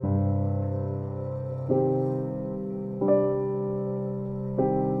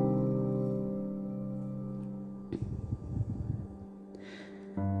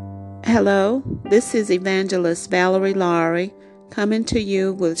Hello, this is Evangelist Valerie Laurie coming to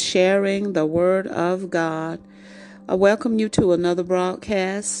you with sharing the Word of God. I welcome you to another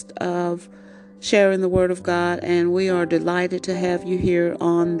broadcast of sharing the Word of God, and we are delighted to have you here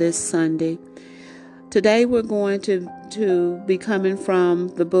on this Sunday. Today we're going to be coming from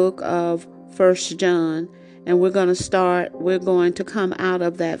the book of 1 John, and we're going to come out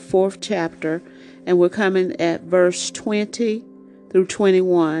of that 4th chapter, and we're coming at verse 20 through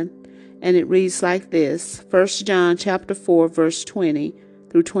 21. And it reads like this, 1 John chapter 4, verse 20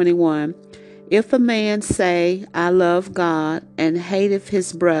 through 21. If a man say, I love God, and hateth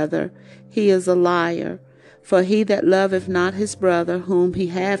his brother, he is a liar. For he that loveth not his brother whom he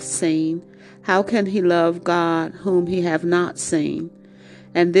hath seen, how can he love God whom he hath not seen?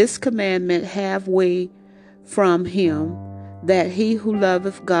 And this commandment have we from him, that he who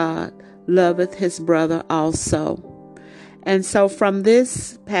loveth God loveth his brother also. And so from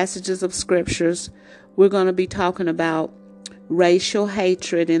this passages of scriptures, we're going to be talking about racial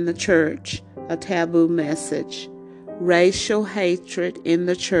hatred in the church, a taboo message. Racial hatred in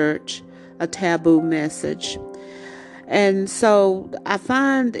the church, a taboo message. And so I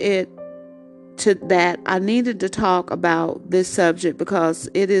find that I needed to talk about this subject because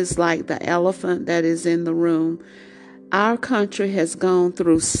it is like the elephant that is in the room. Our country has gone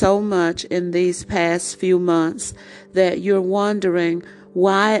through so much in these past few months that you're wondering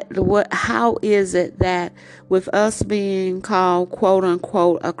how is it that with us being called, quote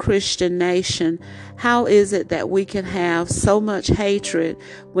unquote, a Christian nation, how is it that we can have so much hatred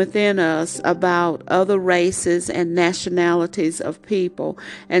within us about other races and nationalities of people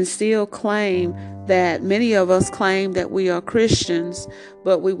and still claim that many of us claim that we are Christians,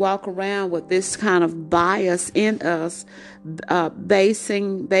 but we walk around with this kind of bias in us,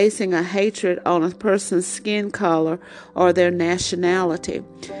 basing a hatred on a person's skin color or their nationality.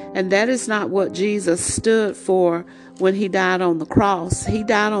 And that is not what Jesus stood for when he died on the cross. He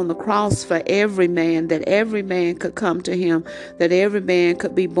died on the cross for every man, that every man could come to him, that every man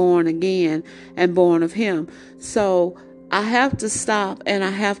could be born again and born of him. So I have to stop and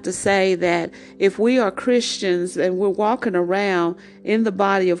I have to say that if we are Christians and we're walking around in the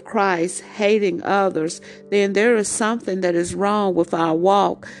body of Christ hating others, then there is something that is wrong with our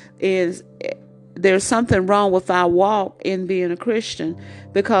walk. There's something wrong with our walk in being a Christian,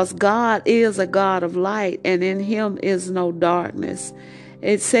 because God is a God of light and in him is no darkness.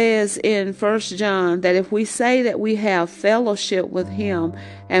 It says in 1 John that if we say that we have fellowship with him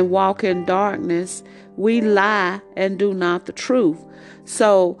and walk in darkness, we lie and do not the truth.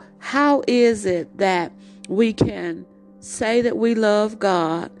 So how is it that we can say that we love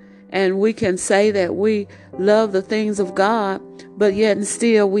God and we can say that we love the things of God, but yet and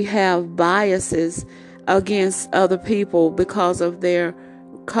still we have biases against other people because of their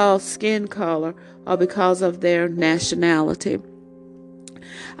skin color or because of their nationality?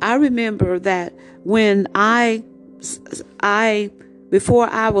 I remember that when before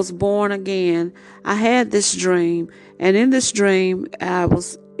I was born again, I had this dream, and in this dream, I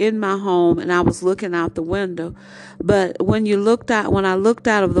was in my home and I was looking out the window. But when I looked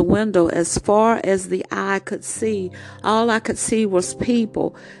out of the window, as far as the eye could see, all I could see was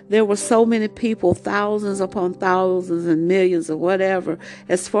people. There were so many people, thousands upon thousands and millions or whatever.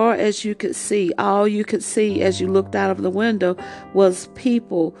 As far as you could see, all you could see as you looked out of the window was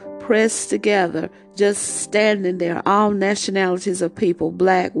people pressed together, just standing there, all nationalities of people,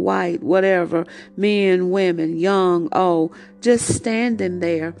 black, white, whatever, men, women, young, old, just standing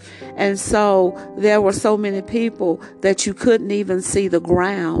there. And so there were so many people that you couldn't even see the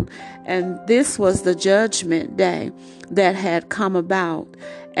ground. And this was the judgment day that had come about.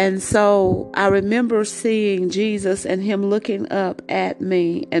 And so I remember seeing Jesus and him looking up at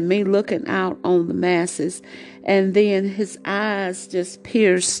me and me looking out on the masses. And then his eyes just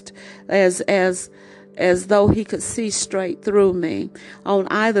pierced as though he could see straight through me. On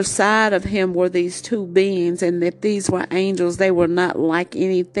either side of him were these two beings, and if these were angels, they were not like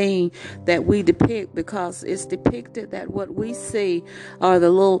anything that we depict, because it's depicted that what we see are the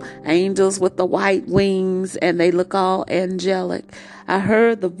little angels with the white wings, and they look all angelic. I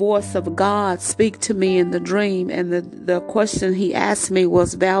heard the voice of God speak to me in the dream, and the question he asked me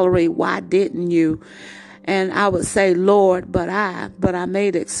was, Valerie, why didn't you? And I would say, Lord, but I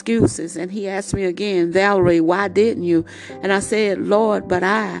made excuses. And he asked me again, Valerie, why didn't you? And I said, Lord, but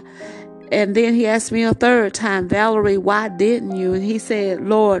I. And then he asked me a third time, Valerie, why didn't you? And he said,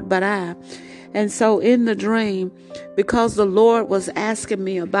 Lord, but I. And so in the dream, because the Lord was asking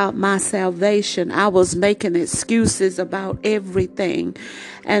me about my salvation, I was making excuses about everything.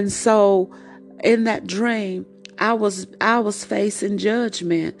 And so in that dream, I was facing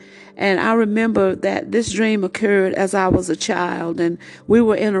judgment. And I remember that this dream occurred as I was a child, and we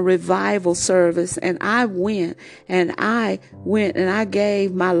were in a revival service, and I went and I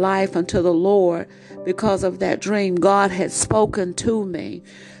gave my life unto the Lord because of that dream. God had spoken to me.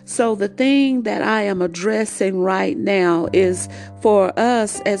 So the thing that I am addressing right now is for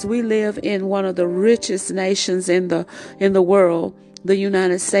us, as we live in one of the richest nations in the world, the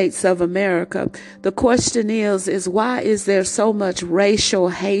United States of America. The question is why is there so much racial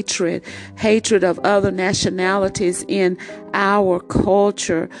hatred of other nationalities in our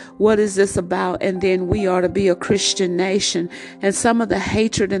culture? What is this about? And then we are to be a Christian nation. And some of the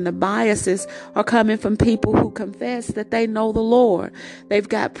hatred and the biases are coming from people who confess that they know the Lord. They've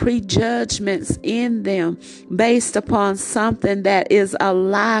got prejudgments in them based upon something that is a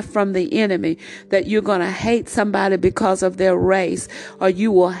lie from the enemy, that you're going to hate somebody because of their race, or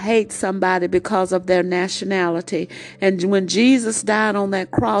you will hate somebody because of their nationality. And when Jesus died on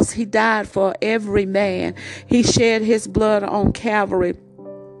that cross, he died for every man. He shed his blood on Calvary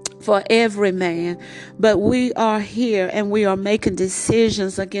for every man. But we are here and we are making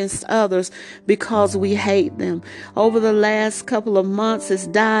decisions against others because we hate them. Over the last couple of months, it's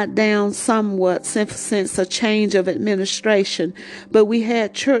died down somewhat since a change of administration. But we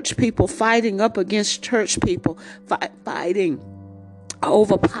had church people fighting up against church people, fighting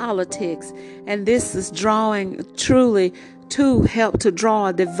over politics. And this is drawing truly to help to draw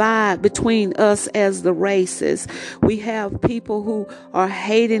a divide between us as the races. We have people who are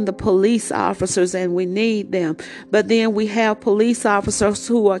hating the police officers, and we need them. But then we have police officers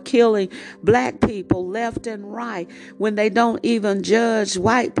who are killing black people left and right when they don't even judge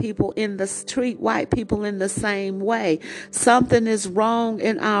white people treat white people in the same way. Something is wrong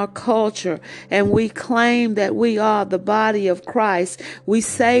in our culture, and we claim that we are the body of Christ. We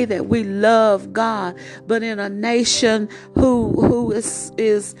say that we love God, but in a nation who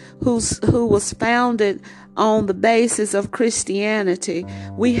was founded on the basis of Christianity,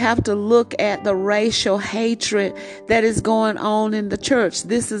 we have to look at the racial hatred that is going on in the church.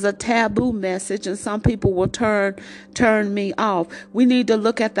 This is a taboo message, and some people will turn me off. We need to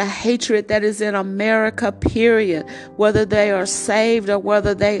look at the hatred that is in America, period, whether they are saved or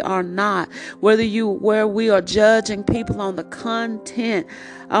whether they are not, where we are judging people on the content,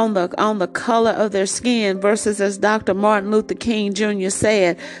 on the color of their skin, versus, as Dr. Martin Luther King Jr.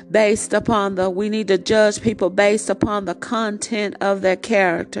 said, we need to judge people based upon the content of their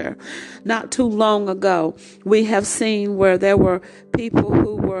character. Not too long ago, we have seen where there were people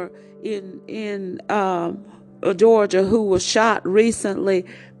who were in Georgia who were shot recently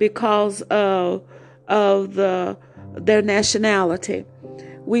because of their nationality.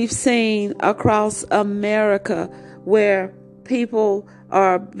 We've seen across America where people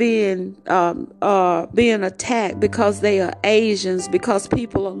are being attacked because they are Asians, because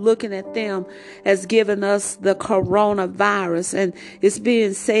people are looking at them as giving us the coronavirus, and it's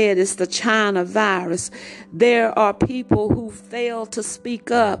being said it's the China virus. There are people who fail to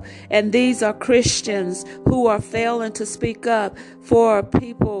speak up, and these are Christians who are failing to speak up for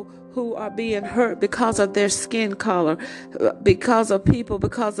people who are being hurt because of their skin color, because of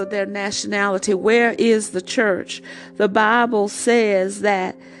their nationality. Where is the church? The Bible says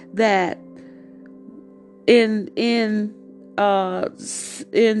that in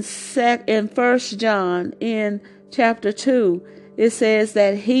 1 John in chapter 2, it says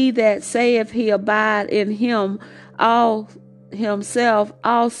that he that saith he abide in him himself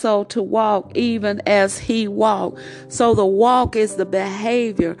also to walk even as he walked. So the walk is the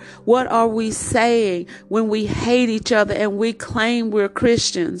behavior. What are we saying when we hate each other and we claim we're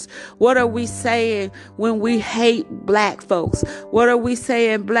Christians? What are we saying when we hate black folks? What are we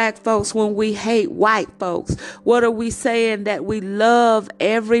saying, black folks, when we hate white folks? What are we saying, that we love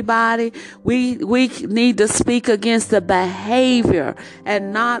everybody? We need to speak against the behavior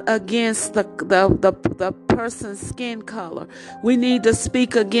and not against the person's skin color. We need to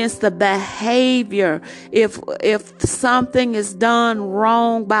speak against the behavior. If something is done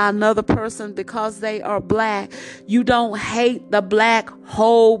wrong by another person because they are black, you don't hate the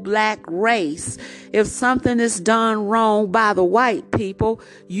whole black race. If something is done wrong by the white people,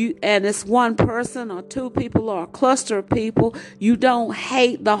 and it's one person or two people or a cluster of people, you don't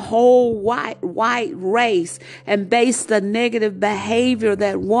hate the whole white race and base the negative behavior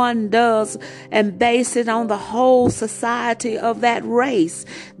that one does and base it on the whole society of that race.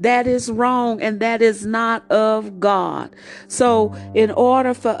 That is wrong, and that is not of God. So in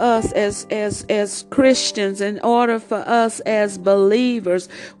order for us as Christians, in order for us as believers,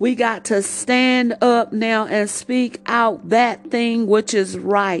 we got to stand up now and speak out that thing which is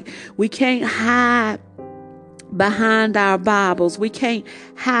right. We can't hide behind our Bibles. We can't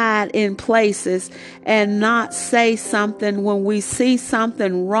hide in places and not say something when we see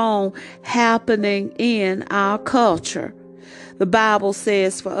something wrong happening in our culture. The Bible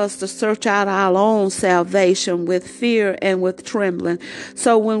says for us to search out our own salvation with fear and with trembling.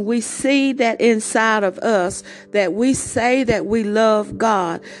 So when we see that inside of us, that we say that we love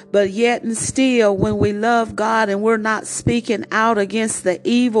God, but yet and still when we love God and we're not speaking out against the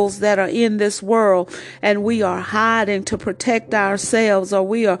evils that are in this world, and we are hiding to protect ourselves, or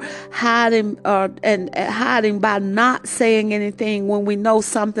we are hiding hiding by not saying anything when we know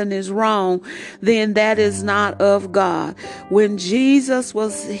something is wrong, then that is not of God. When Jesus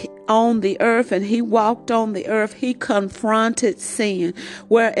was on the earth and he walked on the earth, he confronted sin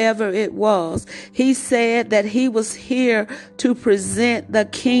wherever it was. He said that he was here to present the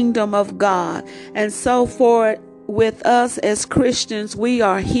kingdom of God. And so for with us as Christians, we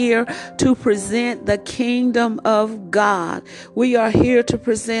are here to present the kingdom of God. We are here to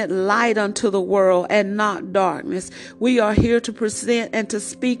present light unto the world and not darkness. We are here to present and to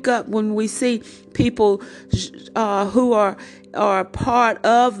speak up when we see people who are part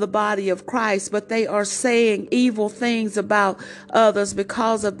of the body of Christ, but they are saying evil things about others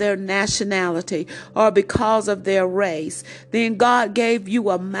because of their nationality or because of their race. Then God gave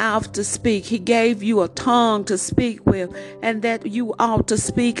you a mouth to speak. He gave you a tongue to speak with, and that you ought to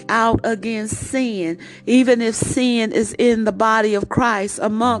speak out against sin, even if sin is in the body of Christ,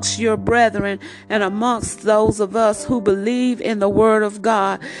 amongst your brethren and amongst those of us who believe in the word of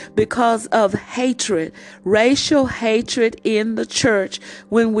God, because of hatred, racial hatred in the church.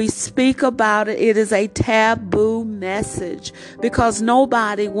 When we speak about it, it is a taboo message, because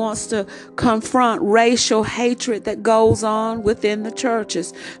nobody wants to confront racial hatred that goes on within the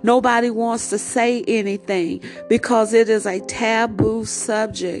churches. Nobody wants to say anything because it is a taboo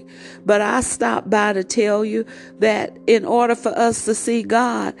subject. But I stopped by to tell you that in order for us to see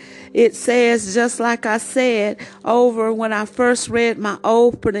God, it says, just like I said over when I first read my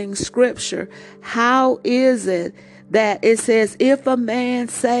opening scripture, how is it that it says, if a man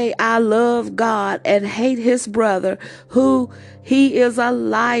say, I love God, and hate his brother, who he is a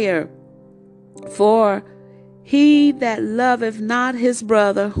liar. For he that loveth not his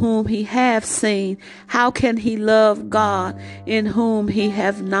brother whom he hath seen, how can he love God in whom he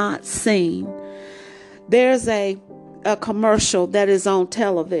hath not seen? There's a commercial that is on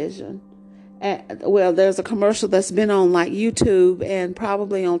television. Well, there's a commercial that's been on like YouTube and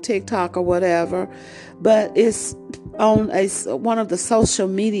probably on TikTok or whatever, but it's on one of the social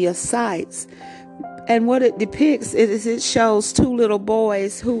media sites. And what it depicts is it shows two little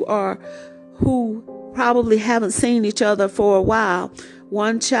boys who probably haven't seen each other for a while.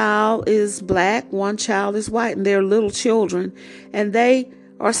 One child is black, one child is white, and they're little children, and they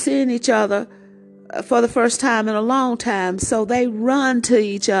are seeing each other for the first time in a long time. So they run to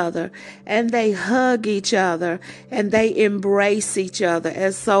each other and they hug each other and they embrace each other.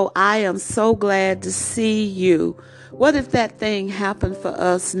 And so I am so glad to see you. What if that thing happened for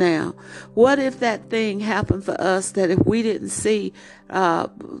us now? What if that thing happened for us, that if we didn't see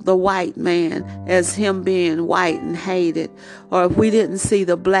the white man as him being white and hated, or if we didn't see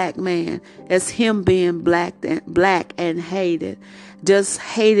the black man as him being black and hated, just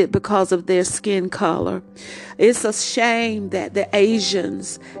hated because of their skin color. It's a shame that the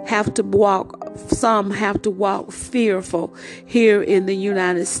Asians some have to walk fearful here in the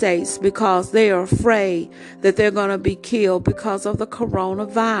United States because they are afraid that they're going to be killed because of the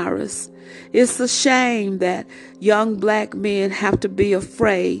coronavirus. It's a shame that young black men have to be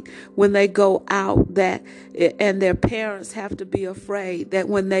afraid when they go out, and their parents have to be afraid that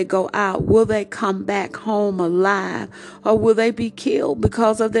when they go out, will they come back home alive, or will they be killed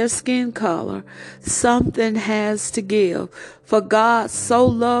because of their skin color? Something has to give. For God so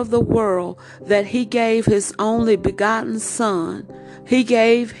loved the world that he gave his only begotten Son. He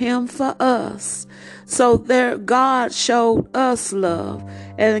gave him for us. So God showed us love,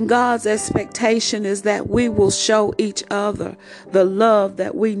 and God's expectation is that we will show each other the love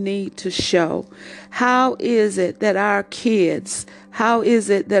that we need to show. How is it that our kids, how is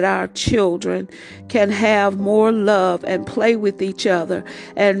it that our children can have more love and play with each other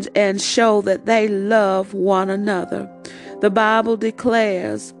and show that they love one another? The Bible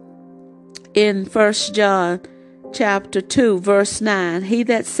declares in 1 John chapter 2, verse 9. He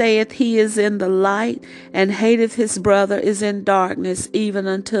that saith he is in the light and hateth his brother is in darkness even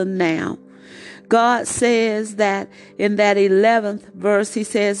until now. God says that in that 11th verse, he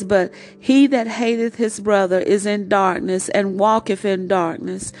says, but he that hateth his brother is in darkness and walketh in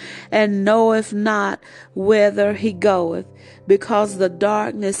darkness and knoweth not whither he goeth, because the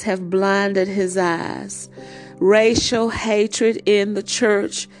darkness have blinded his eyes. Racial hatred in the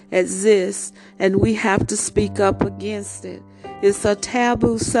church exists, and we have to speak up against it. It's a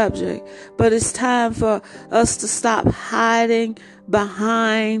taboo subject, but it's time for us to stop hiding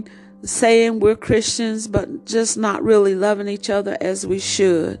behind saying we're Christians, but just not really loving each other as we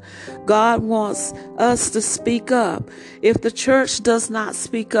should. God wants us to speak up. If the church does not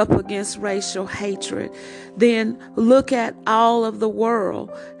speak up against racial hatred, then look at all of the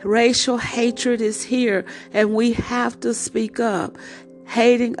world. Racial hatred is here, and we have to speak up.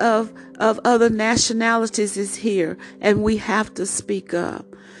 Hating of other nationalities is here, and we have to speak up.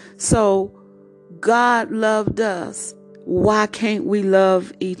 So God loved us. Why can't we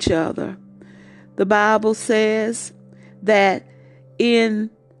love each other? The Bible says that in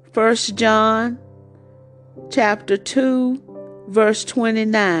 1 John chapter 2, verse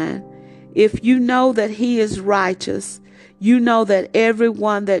 29, if you know that he is righteous, you know that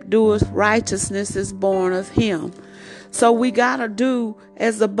everyone that doeth righteousness is born of him. So we got to do,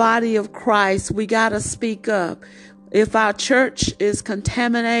 as the body of Christ, we got to speak up. If our church is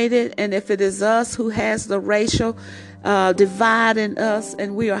contaminated, and if it is us who has the racial divide in us,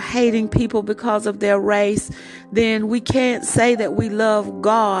 and we are hating people because of their race, then we can't say that we love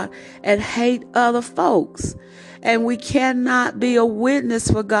God and hate other folks. And we cannot be a witness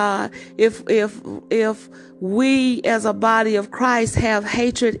for God if we as a body of Christ have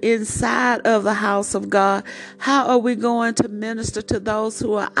hatred inside of the house of God. How are we going to minister to those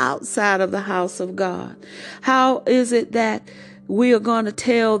who are outside of the house of God? How is it that we are going to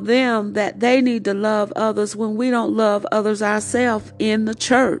tell them that they need to love others when we don't love others ourselves in the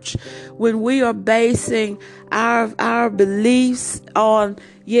church? When we are basing our beliefs on,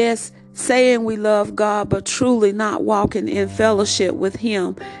 yes, saying we love God, but truly not walking in fellowship with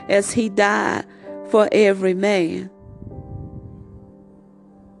him as he died for every man.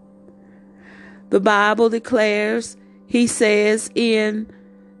 The Bible declares, he says in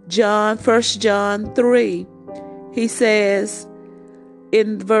 1 John 3, he says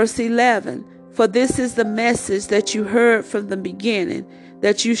in verse 11, for this is the message that you heard from the beginning,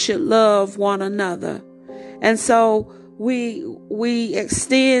 that you should love one another. And so we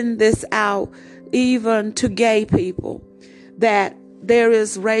extend this out even to gay people, that there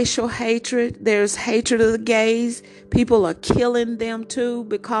is racial hatred. There's hatred of the gays. People are killing them too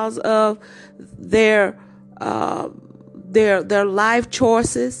because of their life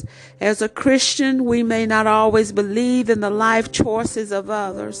choices. As a Christian, we may not always believe in the life choices of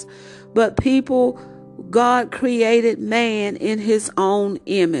others, but God created man in his own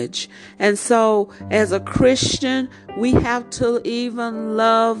image. And so as a Christian, we have to even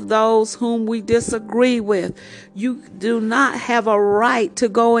love those whom we disagree with. You do not have a right to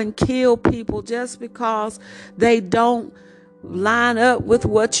go and kill people just because they don't line up with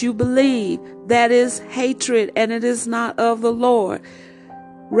what you believe. That is hatred, and it is not of the Lord.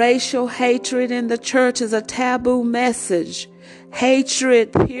 Racial hatred in the church is a taboo message.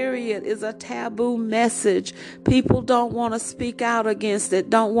 Hatred, period, is a taboo message. People don't want to speak out against it,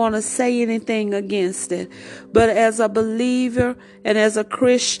 don't want to say anything against it. But as a believer and as a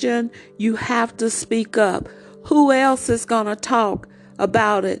Christian, you have to speak up. Who else is going to talk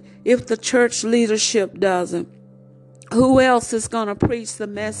about it if the church leadership doesn't? Who else is going to preach the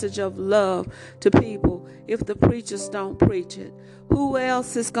message of love to people if the preachers don't preach it? Who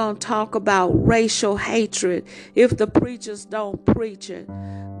else is going to talk about racial hatred if the preachers don't preach it?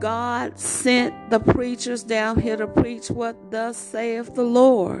 God sent the preachers down here to preach what thus saith the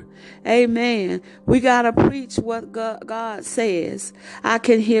Lord. Amen. We got to preach what God says. I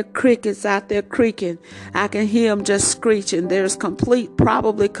can hear crickets out there creaking. I can hear them just screeching. There's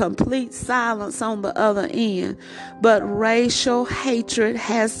probably complete silence on the other end. But racial hatred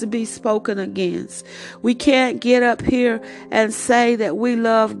has to be spoken against. We can't get up here and say that we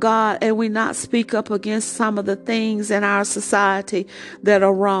love God and we not speak up against some of the things in our society that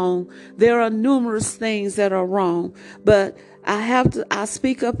are wrong. There are numerous things that are wrong, but I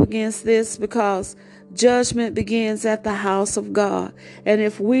speak up against this because Judgment begins at the house of God. And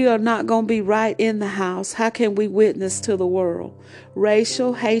if we are not going to be right in the house, how can we witness to the world?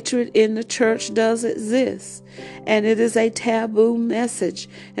 Racial hatred in the church does exist. And it is a taboo message.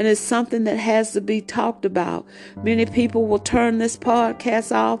 And it's something that has to be talked about. Many people will turn this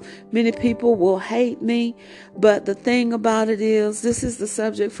podcast off. Many people will hate me. But the thing about it is, this is the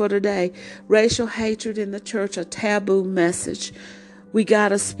subject for today. Racial hatred in the church, a taboo message. We got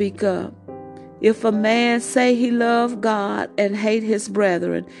to speak up. If a man say he love God and hate his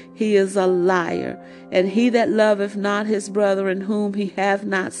brethren, he is a liar. And he that loveth not his brethren whom he hath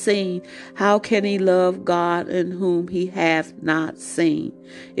not seen, how can he love God in whom he hath not seen?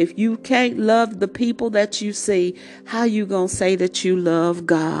 If you can't love the people that you see, how you gonna say that you love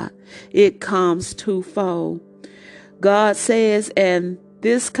God? It comes twofold. God says, and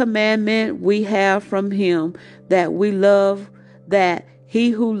this commandment we have from him, that we love, that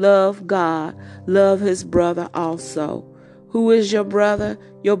he who love God, love his brother also. Who is your brother?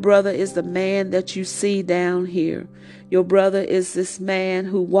 Your brother is the man that you see down here. Your brother is this man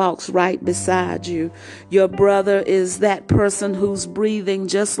who walks right beside you. Your brother is that person who's breathing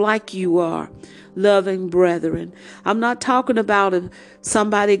just like you are. Loving brethren. I'm not talking about if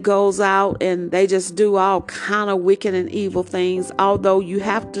somebody goes out and they just do all kind of wicked and evil things. Although you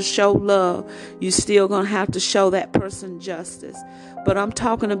have to show love, you still going to have to show that person justice. But I'm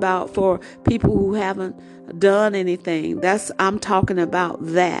talking about for people who haven't done anything. I'm talking about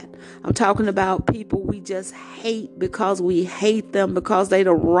that. I'm talking about people we just hate because we hate them because they're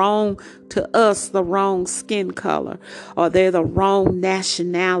the wrong to us, the wrong skin color, or they're the wrong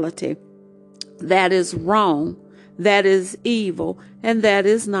nationality. That is wrong, that is evil, and that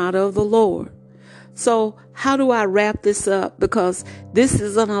is not of the Lord. So how do I wrap this up? Because this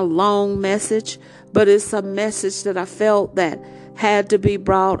isn't a long message, but it's a message that I felt that had to be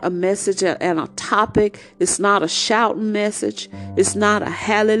brought, a message and a topic. It's not a shouting message. It's not a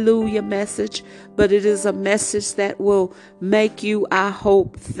hallelujah message, but it is a message that will make you, I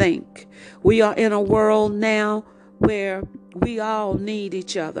hope, think. We are in a world now where we all need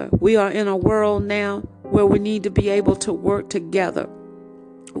each other. We are in a world now where we need to be able to work together.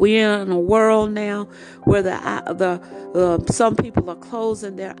 We are in a world now where some people are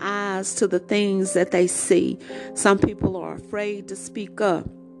closing their eyes to the things that they see. Some people are afraid to speak up.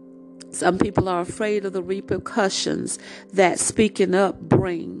 Some people are afraid of the repercussions that speaking up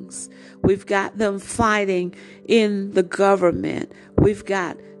brings. We've got them fighting in the government. We've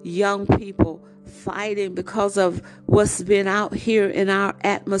got young people fighting because of what's been out here in our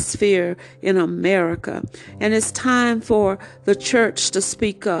atmosphere in America. And it's time for the church to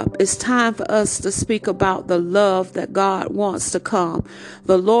speak up. It's time for us to speak about the love that God wants to come.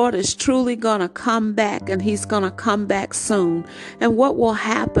 The Lord is truly going to come back, and he's going to come back soon. And what will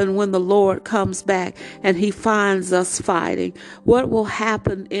happen when the Lord comes back and he finds us fighting? What will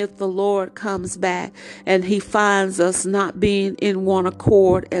happen if the Lord comes back and he finds us not being in one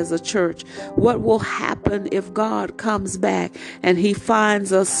accord as a church? What will happen if God comes back and he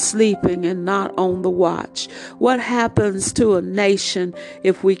finds us sleeping and not on the watch? What happens to a nation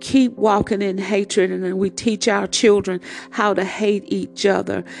if we keep walking in hatred and then we teach our children how to hate each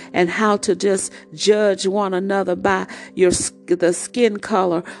other and how to just judge one another by the skin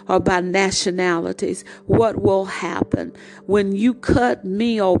color or by nationalities? What will happen when you cut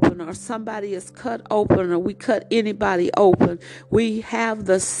me open or somebody is cut open or we cut anybody open? We have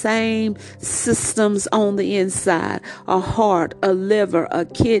the same systems on the inside: a heart, a liver, a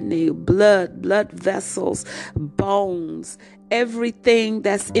kidney, blood vessels, bones. Everything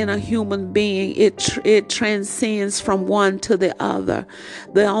that's in a human being, it transcends from one to the other.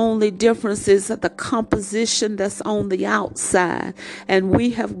 The only difference is that the composition that's on the outside. And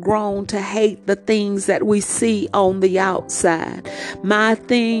we have grown to hate the things that we see on the outside. My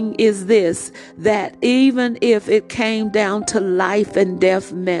thing is this, that even if it came down to life and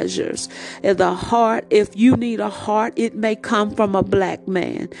death measures, the heart, if you need a heart, it may come from a black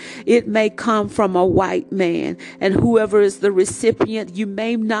man. It may come from a white man. And whoever is the recipient, you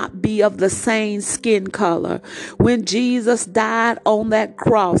may not be of the same skin color. When Jesus died on that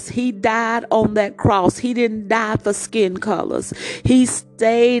cross, he died on that cross. He didn't die for skin colors. He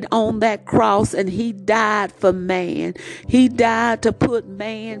stayed on that cross and he died for man. He died to put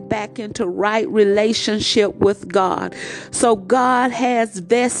man back into right relationship with God. So God has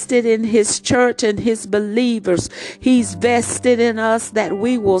vested in his church and his believers. He's vested in us that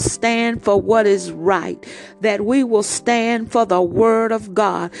we will stand for what is right, that we will stand for the word of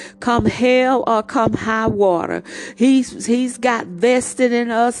God, come hell or come high water. He's got vested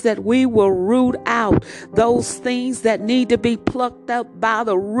in us that we will root out those things that need to be plucked up by by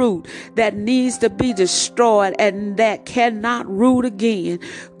the root that needs to be destroyed and that cannot root again.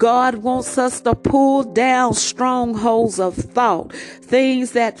 God wants us to pull down strongholds of thought,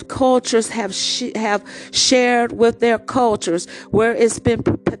 things that cultures have shared with their cultures, where it's been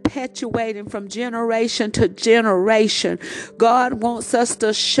perpetuating from generation to generation. God wants us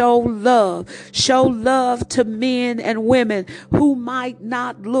to show love to men and women who might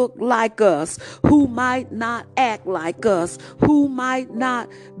not look like us, who might not act like us, who might not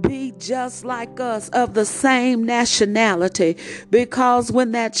be just like us, of the same nationality. Because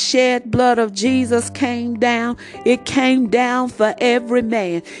when that shed blood of Jesus came down, it came down for every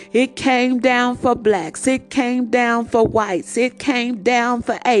man. It came down for blacks. It came down for whites. It came down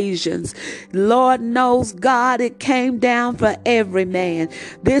for Asians. Lord knows, God, it came down for every man.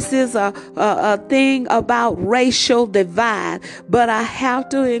 This is a thing about racial divide, but I have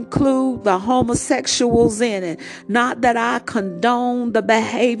to include the homosexuals in it. Not that I condone the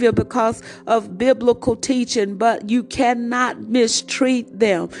behavior because of biblical teaching, but you cannot mistreat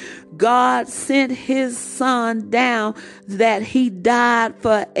them. God sent his son down that he died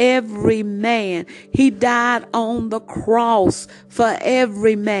for every man. He died on the cross for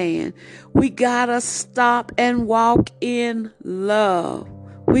every man. We gotta stop and walk in love.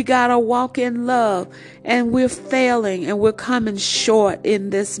 We gotta walk in love, and we're failing and we're coming short in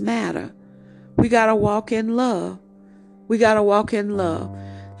this matter. We gotta walk in love. We gotta walk in love.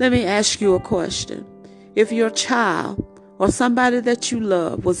 Let me ask you a question. If your child or somebody that you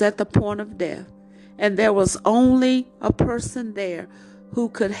love was at the point of death, and there was only a person there who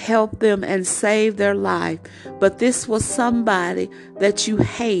could help them and save their life, but this was somebody that you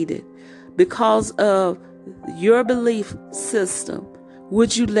hated because of your belief system,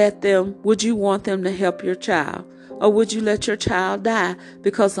 would you want them to help your child? Or would you let your child die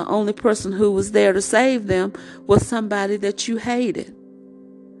because the only person who was there to save them was somebody that you hated?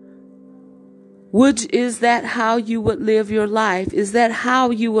 Is that how you would live your life? Is that how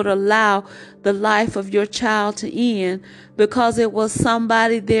you would allow the life of your child to end because it was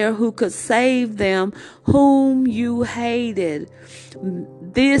somebody there who could save them whom you hated?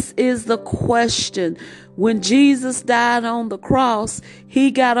 This is the question. When Jesus died on the cross,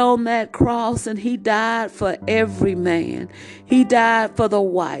 he got on that cross and he died for every man. He died for the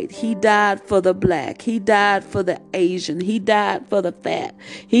white. He died for the black. He died for the Asian. He died for the fat.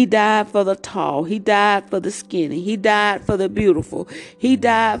 He died for the tall. He died for the skinny. He died for the beautiful. He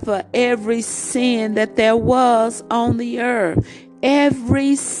died for every sin that there was on the earth.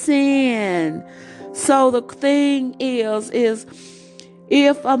 Every sin. So the thing is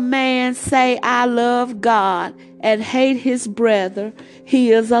if a man say, I love God, and hate his brother,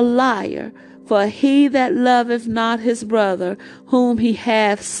 he is a liar. For he that loveth not his brother, whom he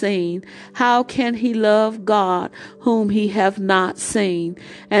hath seen, how can he love God, whom he hath not seen?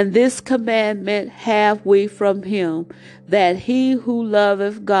 And this commandment have we from him, that he who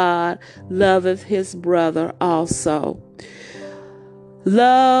loveth God loveth his brother also.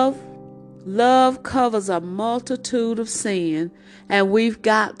 Love covers a multitude of sin, and we've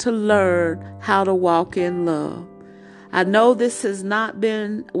got to learn how to walk in love. I know this has not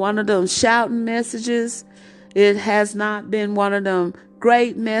been one of them shouting messages. It has not been one of them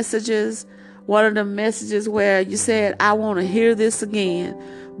great messages, one of them messages where you said, I want to hear this again.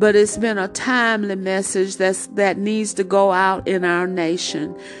 But it's been a timely message that needs to go out in our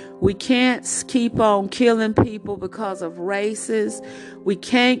nation. We can't keep on killing people because of races. We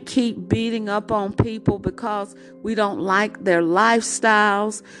can't keep beating up on people because we don't like their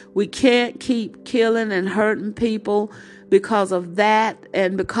lifestyles. We can't keep killing and hurting people because of that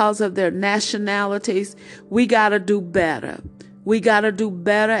and because of their nationalities. We got to do better. We got to do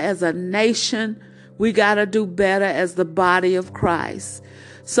better as a nation. We got to do better as the body of Christ.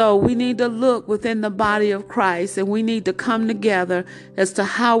 So we need to look within the body of Christ, and we need to come together as to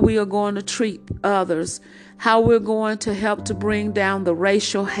how we are going to treat others, how we're going to help to bring down the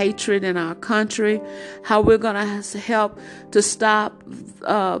racial hatred in our country, how we're going to help to stop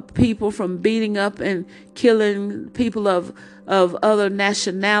people from beating up and killing people of other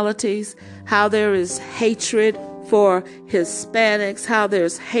nationalities, how there is hatred for Hispanics, how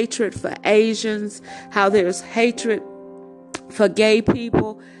there's hatred for Asians, how there's hatred for gay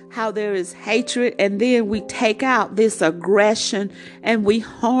people, how there is hatred, and then we take out this aggression and we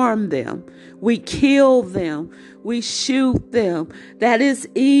harm them. We kill them. We shoot them. That is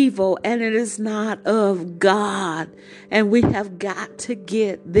evil, and it is not of God. And we have got to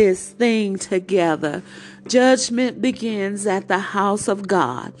get this thing together. Judgment begins at the house of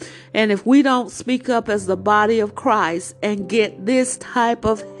God. And if we don't speak up as the body of Christ and get this type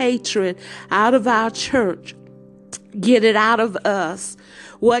of hatred out of our church, get it out of us,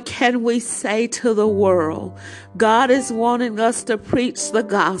 What can we say to the world? God is wanting us to preach the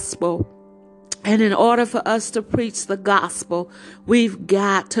gospel. And in order for us to preach the gospel, we've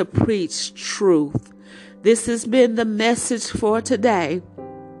got to preach truth. This has been the message for today.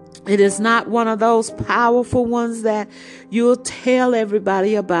 It is not one of those powerful ones that you'll tell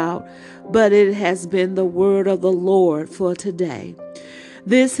everybody about, but it has been the word of the Lord for today.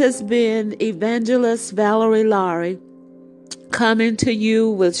 This has been Evangelist Valerie Laurie coming to you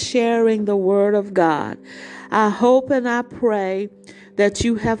with sharing the word of God. I hope and I pray that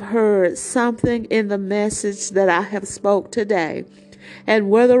you have heard something in the message that I have spoke today. And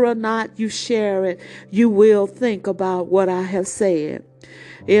whether or not you share it, you will think about what I have said.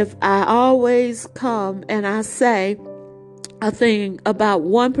 If I always come and I say a thing about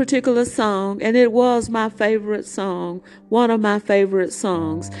one particular song, and it was my favorite song, one of my favorite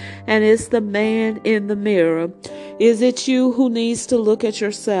songs, and it's The Man in the Mirror. Is it you who needs to look at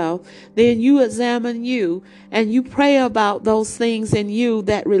yourself? Then you examine you and you pray about those things in you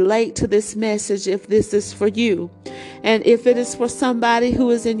that relate to this message if this is for you. And if it is for somebody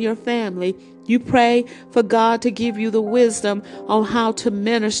who is in your family, you pray for God to give you the wisdom on how to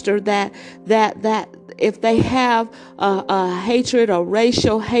minister that if they have a hatred or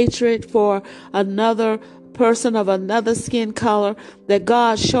racial hatred for another person of another skin color, that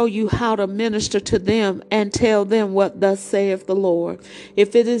God show you how to minister to them and tell them what thus saith the Lord.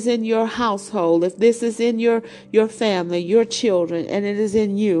 If it is in your household, if this is in your family, your children, and it is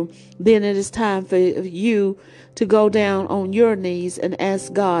in you, then it is time for you to go down on your knees and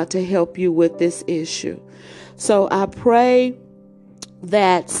ask God to help you with this issue. So I pray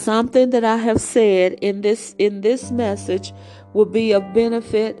that something that I have said in this message will be of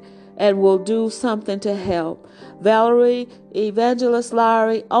benefit and will do something to help. Valerie, Evangelist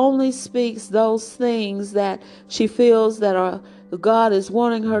Laurie, only speaks those things that she feels that God is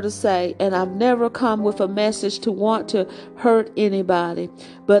wanting her to say. And I've never come with a message to want to hurt anybody.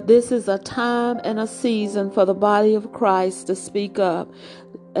 But this is a time and a season for the body of Christ to speak up.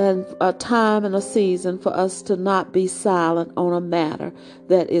 And a time and a season for us to not be silent on a matter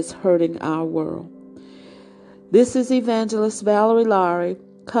that is hurting our world. This is Evangelist Valerie Laurie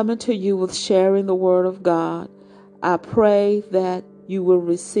coming to you with sharing the word of God. I pray that you will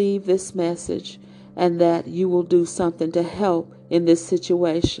receive this message and that you will do something to help in this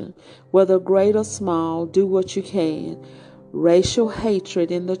situation. Whether great or small, do what you can. Racial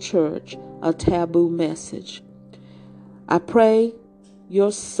hatred in the church, a taboo message. I pray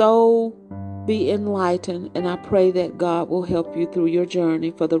your soul be enlightened, and I pray that God will help you through your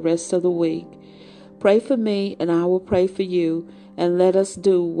journey for the rest of the week. Pray for me, and I will pray for you, and let us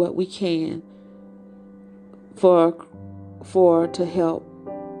do what we can to help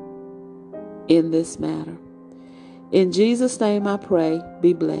in this matter. In Jesus' name I pray.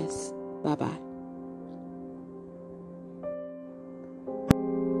 Be blessed. Bye-bye.